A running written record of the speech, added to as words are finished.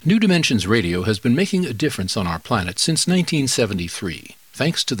New Dimensions Radio has been making a difference on our planet since 1973,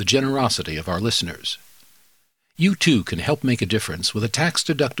 thanks to the generosity of our listeners. You too can help make a difference with a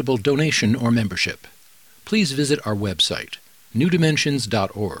tax-deductible donation or membership. Please visit our website,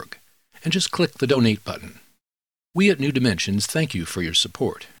 newdimensions.org, and just click the Donate button. We at New Dimensions thank you for your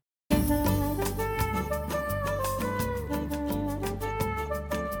support.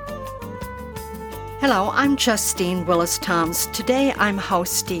 Hello, I'm Justine Willis-Toms. Today I'm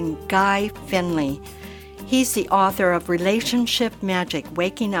hosting Guy Finley. He's the author of Relationship Magic,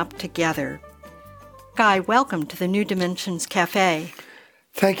 Waking Up Together. Guy, welcome to the New Dimensions Cafe.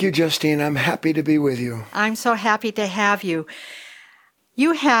 Thank you, Justine. I'm happy to be with you. I'm so happy to have you.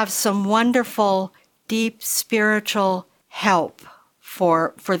 You have some wonderful, deep spiritual help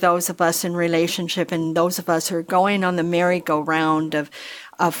for those of us in relationship and those of us who are going on the merry-go-round of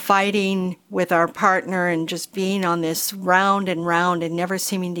fighting with our partner and just being on this round and round and never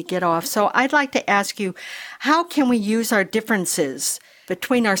seeming to get off. So I'd like to ask you, how can we use our differences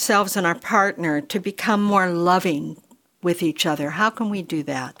between ourselves and our partner to become more loving with each other? How can we do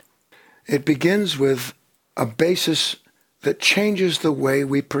that? It begins with a basis that changes the way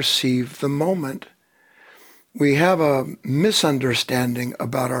we perceive the moment. We have a misunderstanding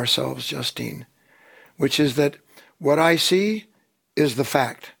about ourselves, Justine, which is that what I see is the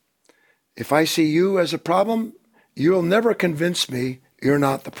fact. If I see you as a problem, you'll never convince me you're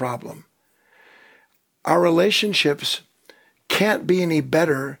not the problem. Our relationships can't be any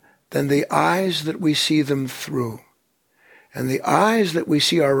better than the eyes that we see them through. And the eyes that we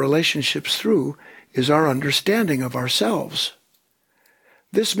see our relationships through is our understanding of ourselves.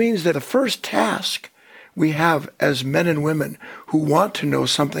 This means that the first task we have as men and women who want to know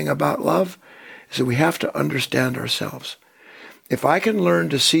something about love is that we have to understand ourselves. If I can learn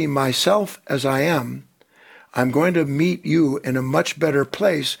to see myself as I am, I'm going to meet you in a much better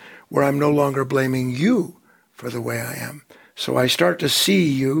place where I'm no longer blaming you for the way I am. So I start to see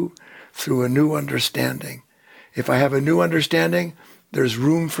you through a new understanding. If I have a new understanding, there's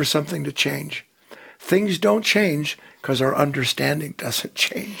room for something to change. Things don't change because our understanding doesn't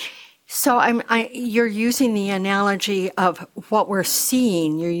change. So you're using the analogy of what we're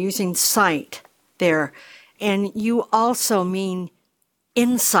seeing. You're using sight there. And you also mean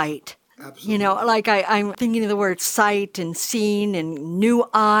insight. Absolutely. You know, like I'm thinking of the word sight and seeing and new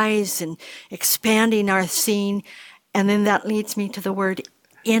eyes and expanding our seeing. And then that leads me to the word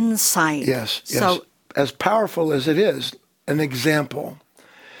insight. Yes. So, as powerful as it is, an example.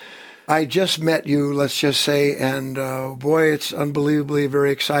 I just met you, let's just say, and boy, it's unbelievably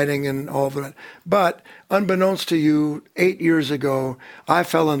very exciting and all of that. But unbeknownst to you, 8 years ago, I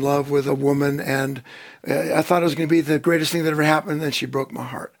fell in love with a woman, and I thought it was going to be the greatest thing that ever happened, and then she broke my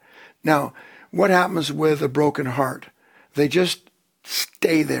heart. Now, what happens with a broken heart? They just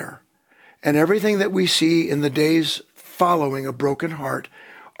stay there. And everything that we see in the days following a broken heart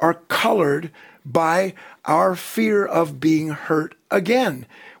are colored by our fear of being hurt again.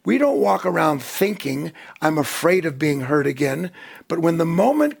 We don't walk around thinking, I'm afraid of being hurt again. But when the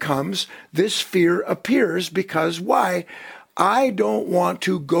moment comes, this fear appears because why? I don't want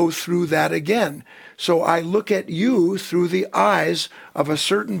to go through that again. So I look at you through the eyes of a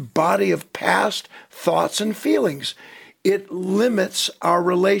certain body of past thoughts and feelings. It limits our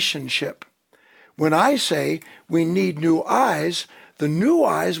relationship. When I say we need new eyes, the new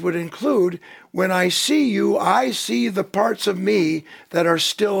eyes would include, when I see you, I see the parts of me that are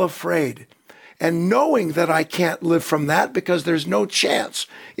still afraid. And knowing that I can't live from that because there's no chance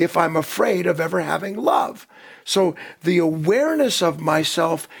if I'm afraid of ever having love. So the awareness of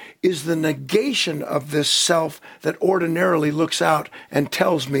myself is the negation of this self that ordinarily looks out and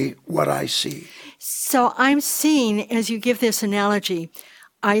tells me what I see. So I'm seeing, as you give this analogy,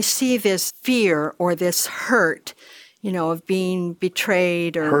 I see this fear or this hurt, you know, of being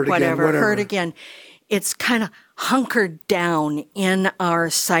betrayed or hurt again. It's kind of hunkered down in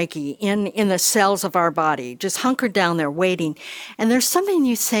our psyche, in the cells of our body, just hunkered down there waiting. And there's something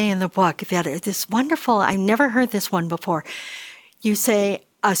you say in the book that is this wonderful, I've never heard this one before. You say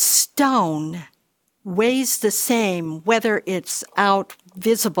a stone weighs the same whether it's out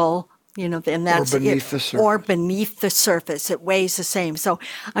visible, you know, and that's or beneath the surface. Or beneath the surface. It weighs the same. So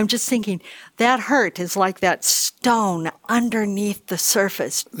I'm just thinking that hurt is like that stone underneath the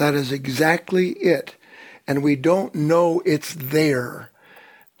surface. That is exactly it. And we don't know it's there.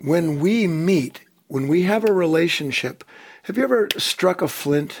 When we meet, when we have a relationship, have you ever struck a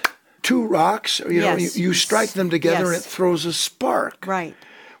flint? Two rocks, you Yes. know, you strike them together and it throws a spark. Right.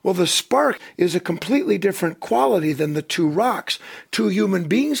 Well, the spark is a completely different quality than the two rocks. Two human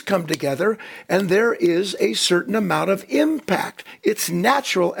beings come together, and there is a certain amount of impact. It's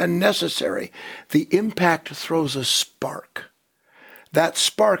natural and necessary. The impact throws a spark. That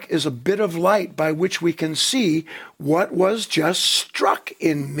spark is a bit of light by which we can see what was just struck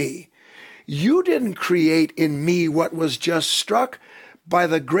in me. You didn't create in me what was just struck. By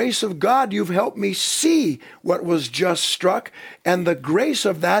the grace of God, you've helped me see what was just struck, and the grace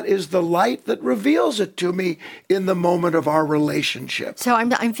of that is the light that reveals it to me in the moment of our relationship. So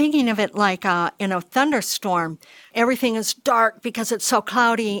I'm thinking of it like in a thunderstorm. Everything is dark because it's so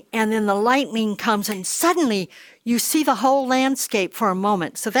cloudy, and then the lightning comes, and suddenly you see the whole landscape for a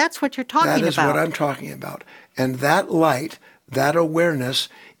moment. So that's what you're talking about. That is what I'm talking about. And that light, that awareness,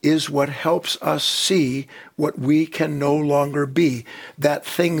 is what helps us see what we can no longer be, that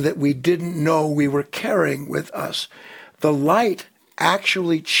thing that we didn't know we were carrying with us. The light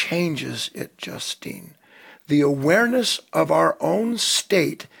actually changes it, Justine. The awareness of our own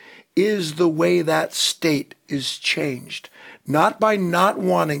state is the way that state is changed. Not by not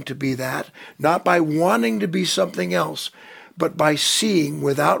wanting to be that, not by wanting to be something else, but by seeing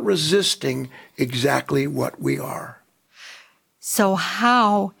without resisting exactly what we are. So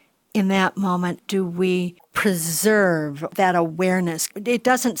how, in that moment, do we preserve that awareness? It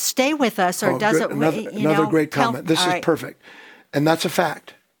doesn't stay with us, or does it? Another great comment. This is perfect. And that's a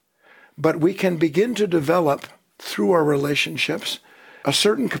fact. But we can begin to develop, through our relationships, a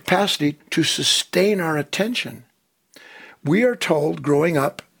certain capacity to sustain our attention. We are told growing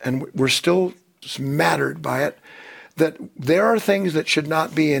up, and we're still mattered by it, that there are things that should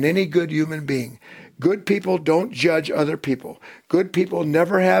not be in any good human being. Good people don't judge other people. Good people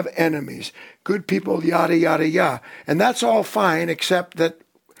never have enemies. Good people, yada, yada, yada. And that's all fine, except that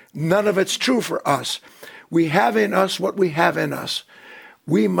none of it's true for us. We have in us what we have in us.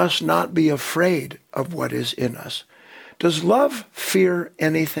 We must not be afraid of what is in us. Does love fear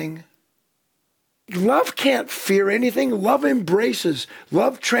anything? Love can't fear anything. Love embraces.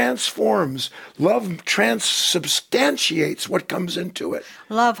 Love transforms. Love transubstantiates what comes into it.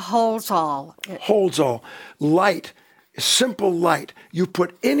 Love holds all. Holds all. Light, simple light. You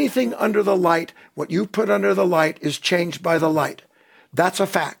put anything under the light, what you put under the light is changed by the light. That's a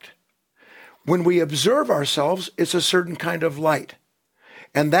fact. When we observe ourselves, it's a certain kind of light.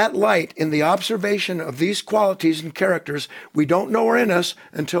 And that light, in the observation of these qualities and characters, we don't know are in us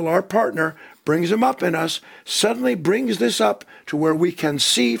until our partner brings them up in us, suddenly brings this up to where we can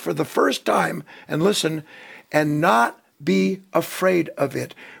see for the first time and listen and not be afraid of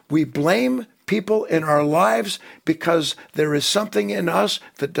it. We blame people in our lives because there is something in us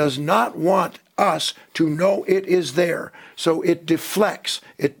that does not want us to know it is there. So it deflects,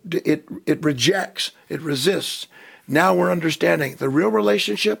 it rejects, it resists. Now we're understanding the real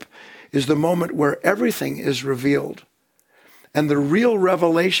relationship is the moment where everything is revealed. And the real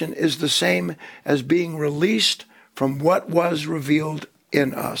revelation is the same as being released from what was revealed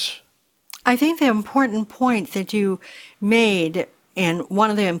in us. I think the important point that you made, and one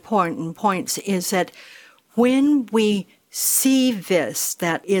of the important points, is that when we see this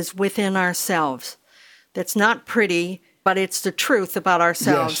that is within ourselves, that's not pretty, but it's the truth about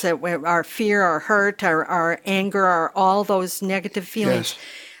ourselves, yes. That our fear, our hurt, our anger, all those negative feelings, yes.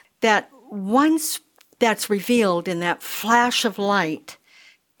 that once that's revealed in that flash of light,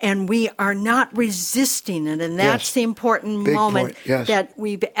 and we are not resisting it, and that's yes. the important Big moment, point. Yes. that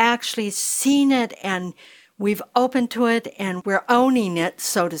we've actually seen it, and we've opened to it, and we're owning it,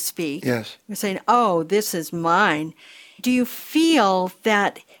 so to speak. Yes. We're saying, oh, this is mine. Do you feel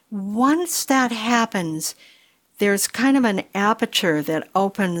that once that happens, there's kind of an aperture that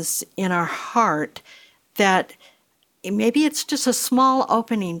opens in our heart that maybe it's just a small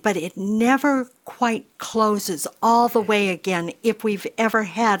opening, but it never quite closes all the way again if we've ever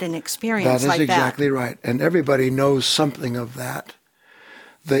had an experience like that? That is exactly right. And everybody knows something of that.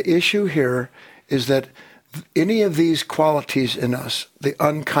 The issue here is that any of these qualities in us, the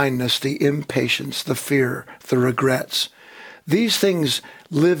unkindness, the impatience, the fear, the regrets, these things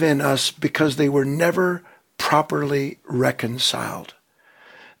live in us because they were never properly reconciled.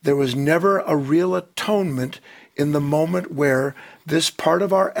 There was never a real atonement in the moment where this part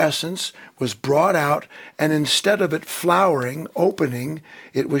of our essence was brought out, and instead of it flowering, opening,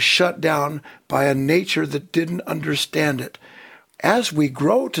 it was shut down by a nature that didn't understand it. As we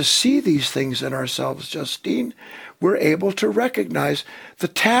grow to see these things in ourselves, Justine, we're able to recognize the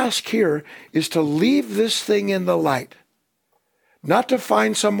task here is to leave this thing in the light, not to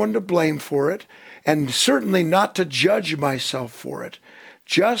find someone to blame for it, and certainly not to judge myself for it.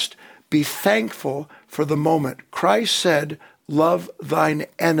 Just be thankful for the moment. Christ said, love thine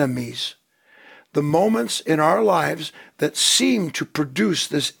enemies. The moments in our lives that seem to produce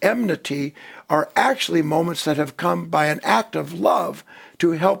this enmity are actually moments that have come by an act of love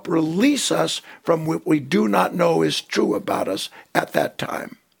to help release us from what we do not know is true about us at that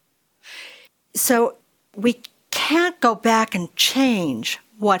time. So we can't go back and change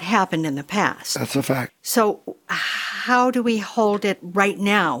what happened in the past. That's a fact. So how do we hold it right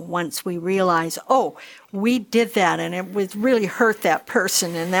now once we realize, oh, we did that and it was really hurt that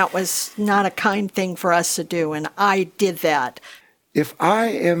person and that was not a kind thing for us to do and I did that? If I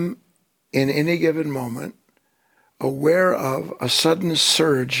am in any given moment aware of a sudden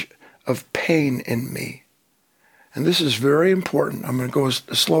surge of pain in me, and this is very important, I'm going to go as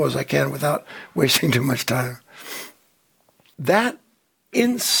slow as I can without wasting too much time. That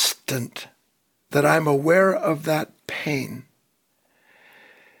instant that I'm aware of that pain,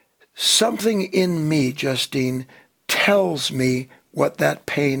 something in me, Justine, tells me what that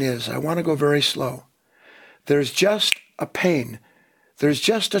pain is. I want to go very slow. There's just a pain. There's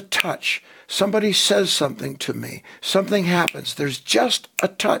just a touch. Somebody says something to me. Something happens. There's just a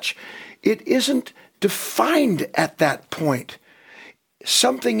touch. It isn't defined at that point.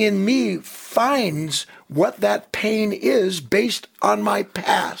 Something in me finds what that pain is based on my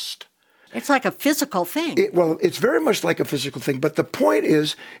past. It's like a physical thing. It's very much like a physical thing, but the point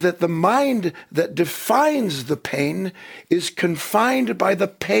is that the mind that defines the pain is confined by the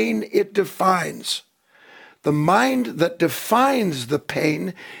pain it defines. The mind that defines the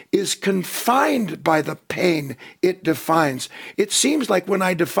pain is confined by the pain it defines. It seems like when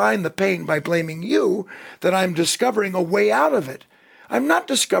I define the pain by blaming you, that I'm discovering a way out of it. I'm not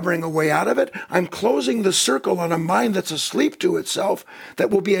discovering a way out of it. I'm closing the circle on a mind that's asleep to itself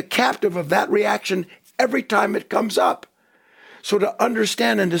that will be a captive of that reaction every time it comes up. So to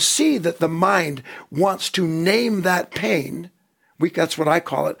understand and to see that the mind wants to name that pain, that's what I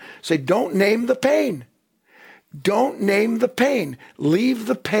call it, say, don't name the pain. Don't name the pain. Leave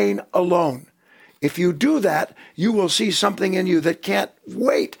the pain alone. If you do that, you will see something in you that can't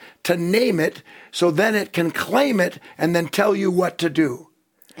wait to name it, so then it can claim it and then tell you what to do.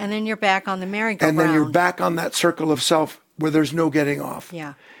 And then you're back on the merry-go-round. And then you're back on that circle of self where there's no getting off.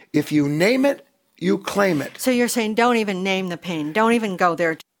 Yeah. If you name it, you claim it. So you're saying don't even name the pain. Don't even go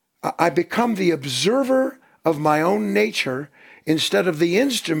there. I become the observer of my own nature instead of the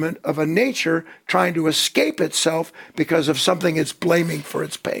instrument of a nature trying to escape itself because of something it's blaming for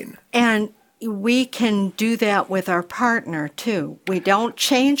its pain. And we can do that with our partner, too. We don't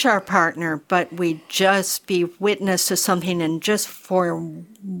change our partner, but we just be witness to something, and just for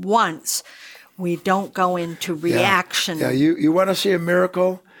once, we don't go into reaction. Yeah, you want to see a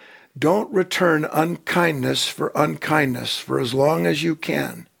miracle? Don't return unkindness for unkindness for as long as you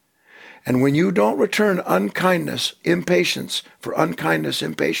can. And when you don't return unkindness, impatience for unkindness,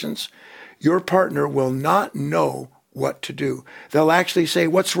 impatience, your partner will not know what to do. They'll actually say,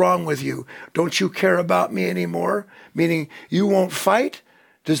 what's wrong with you? Don't you care about me anymore? Meaning, you won't fight?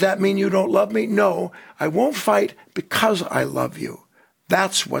 Does that mean you don't love me? No, I won't fight because I love you.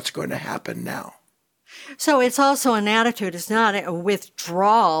 That's what's going to happen now. So it's also an attitude. It's not a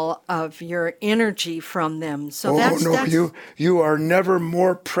withdrawal of your energy from them. So you are never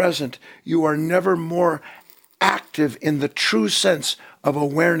more present. You are never more active in the true sense of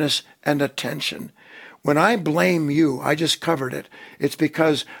awareness and attention. When I blame you, I just covered it. It's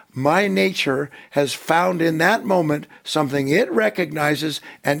because my nature has found in that moment something it recognizes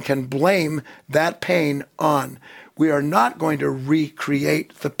and can blame that pain on. We are not going to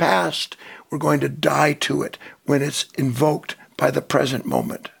recreate the past. We're going to die to it when it's invoked by the present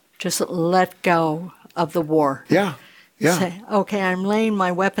moment. Just let go of the war. Yeah. Say, okay, I'm laying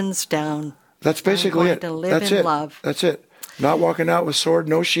my weapons down. That's basically it. I'm going to live in love. That's it. Not walking out with sword,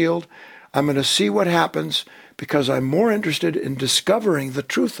 no shield. I'm going to see what happens because I'm more interested in discovering the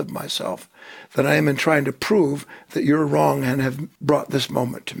truth of myself than I am in trying to prove that you're wrong and have brought this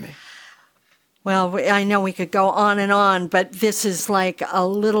moment to me. Well, I know we could go on, but this is like a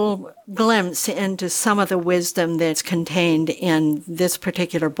little glimpse into some of the wisdom that's contained in this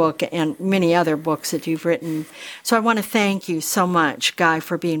particular book and many other books that you've written. So I want to thank you so much, Guy,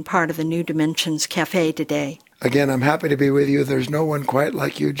 for being part of the New Dimensions Cafe today. Again, I'm happy to be with you. There's no one quite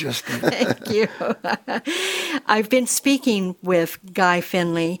like you, Justin. Thank you. I've been speaking with Guy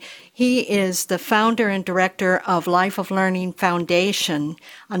Finley. He is the founder and director of Life of Learning Foundation,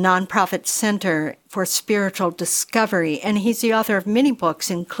 a nonprofit center for spiritual discovery, and he's the author of many books,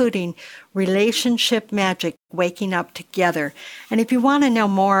 including Relationship Magic, Waking Up Together. And if you want to know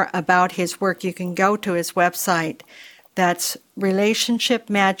more about his work, you can go to his website. That's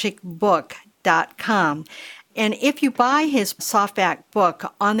relationshipmagicbook.com. And if you buy his softback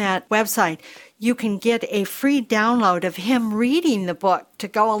book on that website, you can get a free download of him reading the book to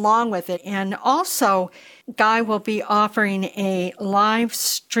go along with it. And also, Guy will be offering a live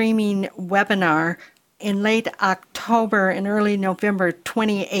streaming webinar in late October and early November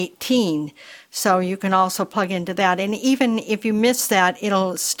 2018. So you can also plug into that. And even if you miss that,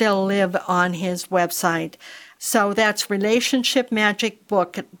 it'll still live on his website. So that's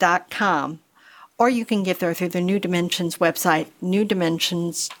relationshipmagicbook.com. Or you can get there through the New Dimensions website,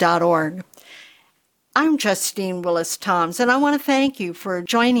 newdimensions.org. I'm Justine Willis-Toms, and I want to thank you for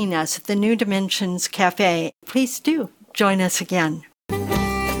joining us at the New Dimensions Cafe. Please do join us again.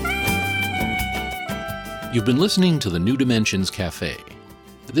 You've been listening to the New Dimensions Cafe.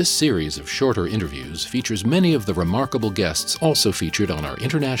 This series of shorter interviews features many of the remarkable guests also featured on our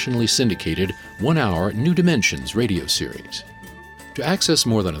internationally syndicated one-hour New Dimensions radio series. To access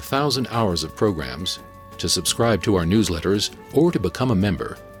more than 1,000 hours of programs, to subscribe to our newsletters, or to become a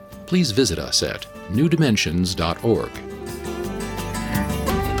member, please visit us at newdimensions.org.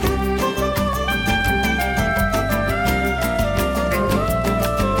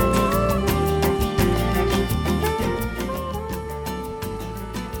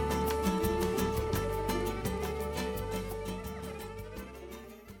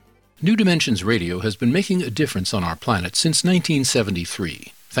 New Dimensions Radio has been making a difference on our planet since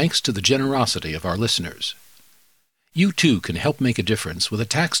 1973, thanks to the generosity of our listeners. You too can help make a difference with a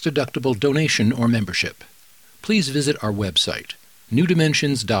tax-deductible donation or membership. Please visit our website,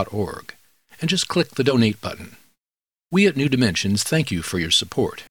 newdimensions.org, and just click the Donate button. We at New Dimensions thank you for your support.